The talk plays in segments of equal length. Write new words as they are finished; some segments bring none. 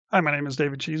Hi, my name is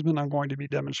David Cheeseman. I'm going to be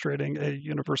demonstrating a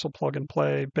universal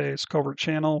plug-and-play based covert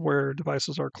channel where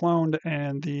devices are cloned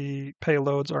and the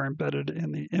payloads are embedded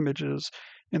in the images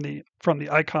from the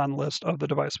icon list of the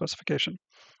device specification.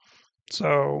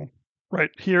 So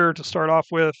right here to start off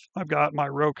with, I've got my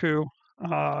Roku,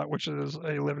 which is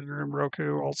a living room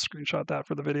Roku. I'll screenshot that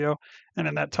for the video. And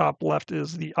in that top left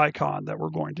is the icon that we're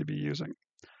going to be using.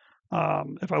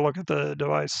 If I look at the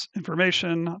device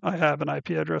information, I have an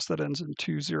IP address that ends in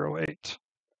 208,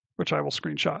 which I will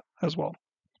screenshot as well.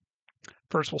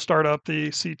 First, we'll start up the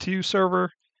C2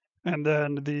 server and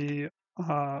then the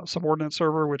subordinate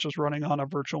server, which is running on a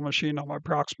virtual machine on my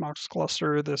Proxmox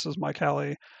cluster. This is my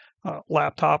Kali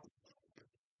laptop.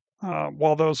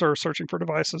 While those are searching for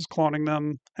devices, cloning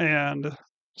them, and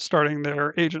starting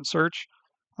their agent search,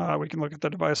 we can look at the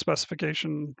device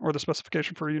specification or the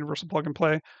specification for a universal plug and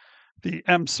play. The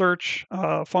msearch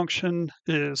function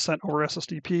is sent over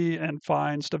SSDP and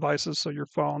finds devices. So your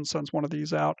phone sends one of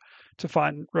these out to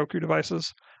find Roku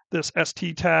devices. This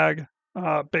ST tag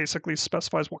basically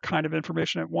specifies what kind of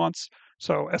information it wants.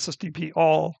 So SSDP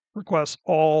all requests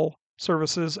all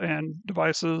services and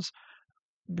devices,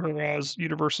 whereas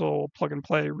universal plug and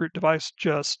play root device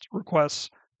just requests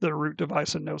the root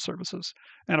device and no services.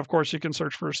 And of course, you can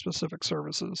search for specific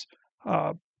services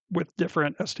with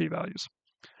different ST values.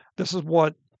 This is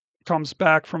what comes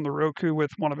back from the Roku with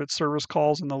one of its service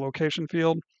calls in the location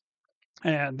field.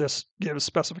 And this gives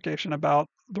specification about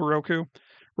the Roku.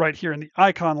 Right here in the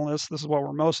icon list, this is what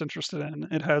we're most interested in.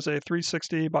 It has a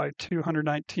 360 by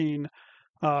 219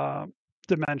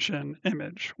 dimension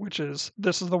image,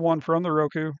 this is the one from the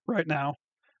Roku right now.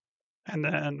 And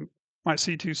then my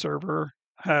C2 server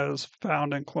has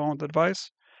found and cloned the device.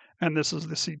 And this is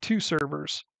the C2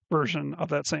 server's version of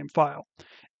that same file.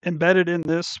 Embedded in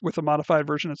this with a modified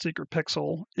version of Secret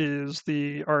Pixel is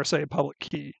the RSA public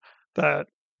key that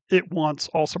it wants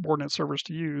all subordinate servers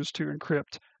to use to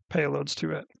encrypt payloads to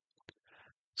it.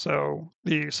 So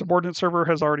the subordinate server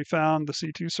has already found the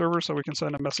C2 server, so we can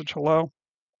send a message hello.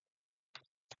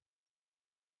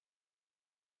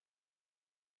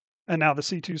 And now the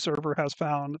C2 server has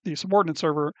found the subordinate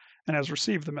server and has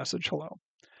received the message hello.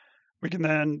 We can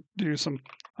then do some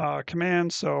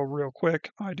commands. So real quick,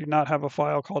 I do not have a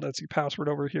file called etc password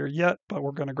over here yet, but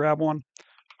we're going to grab one.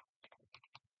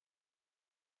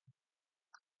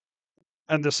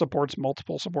 And this supports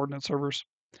multiple subordinate servers.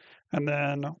 And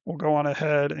then we'll go on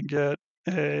ahead and get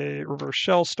a reverse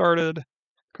shell started,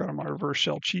 go to my reverse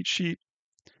shell cheat sheet,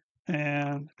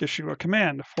 and issue a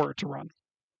command for it to run.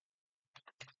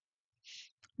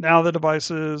 Now the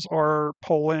devices are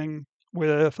polling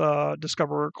with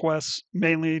discover requests,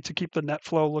 mainly to keep the net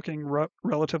flow looking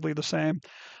relatively the same.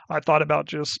 I thought about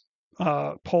just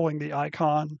polling the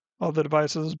icon of the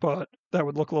devices, but that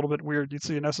would look a little bit weird. You'd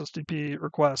see an SSDP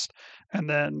request and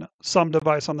then some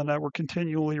device on the network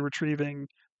continually retrieving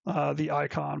the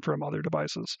icon from other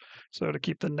devices. So to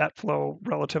keep the net flow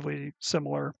relatively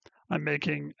similar, I'm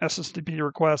making SSDP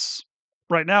requests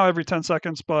right now every 10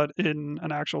 seconds, but in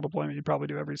an actual deployment, you probably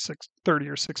do every 30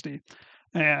 or 60.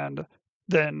 And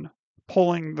then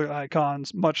pulling the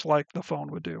icons much like the phone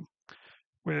would do,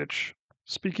 which,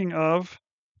 speaking of,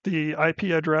 the IP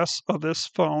address of this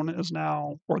phone is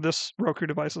now, or this Roku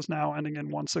device is now ending in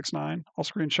 169. I'll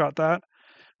screenshot that.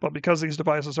 But because these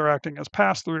devices are acting as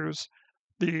pass-throughs,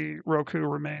 the Roku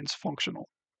remains functional.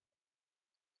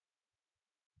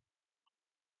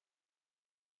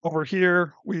 Over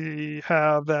here, we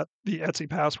have that the etc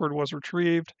password was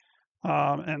retrieved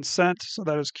and sent, so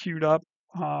that is queued up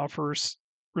for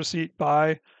receipt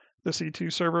by the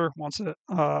C2 server. Once it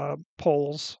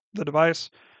polls the device,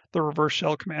 the reverse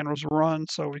shell command was run,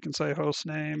 so we can say host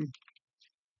name,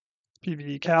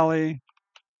 PVE Kali,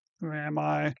 who am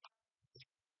I,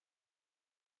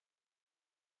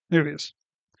 movies.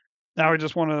 Now we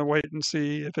just want to wait and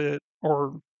see if it,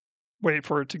 or wait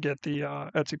for it to get the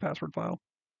etc password file.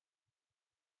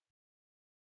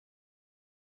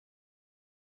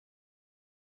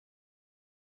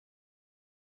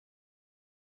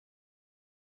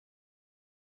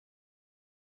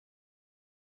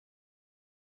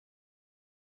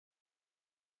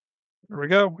 There we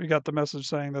go. We got the message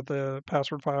saying that the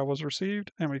password file was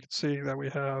received, and we can see that we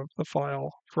have the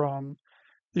file from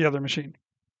the other machine.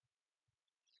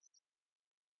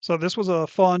 So this was a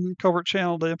fun covert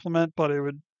channel to implement, but it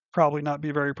would probably not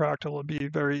be very practical. It'd be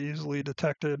very easily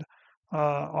detected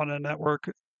on a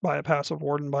network by a passive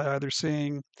warden by either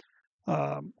seeing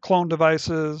clone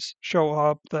devices show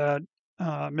up that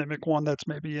mimic one that's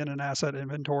maybe in an asset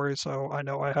inventory. So I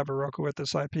know I have a Roku at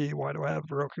this IP. Why do I have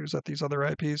Rokus at these other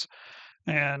IPs?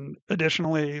 And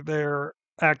additionally, there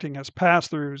acting as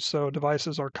pass-throughs, so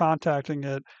devices are contacting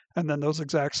it, and then those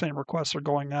exact same requests are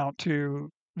going out to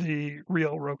the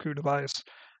real Roku device,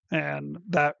 and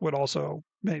that would also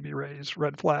maybe raise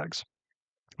red flags.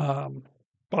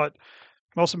 But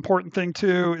most important thing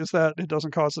too is that it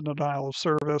doesn't cause a denial of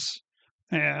service,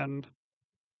 and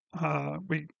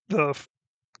the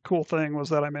cool thing was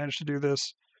that I managed to do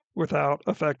this without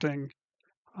affecting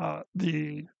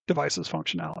the device's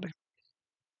functionality.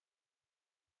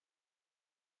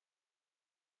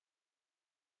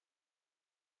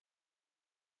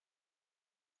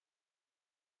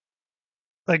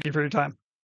 Thank you for your time.